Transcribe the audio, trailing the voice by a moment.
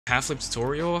Half flip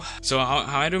tutorial. So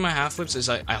how I do my half flips is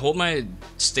I hold my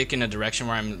stick in a direction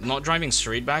where I'm not driving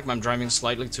straight back, but I'm driving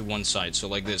slightly to one side. So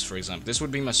like this, for example. This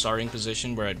would be my starting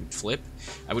position where I'd flip.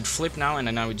 I would flip now, and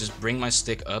then I would just bring my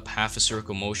stick up half a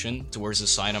circle motion towards the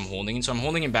side I'm holding in. So I'm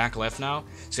holding it back left now.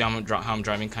 See how I'm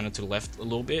driving kind of to the left a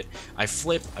little bit. I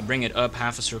flip, I bring it up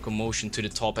half a circle motion to the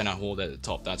top, and I hold at the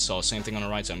top. That's all. Same thing on the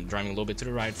right side. I'm driving a little bit to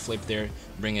the right, flip there,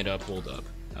 bring it up, hold up.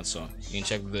 That's all. You can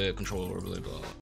check the controller, blah blah blah.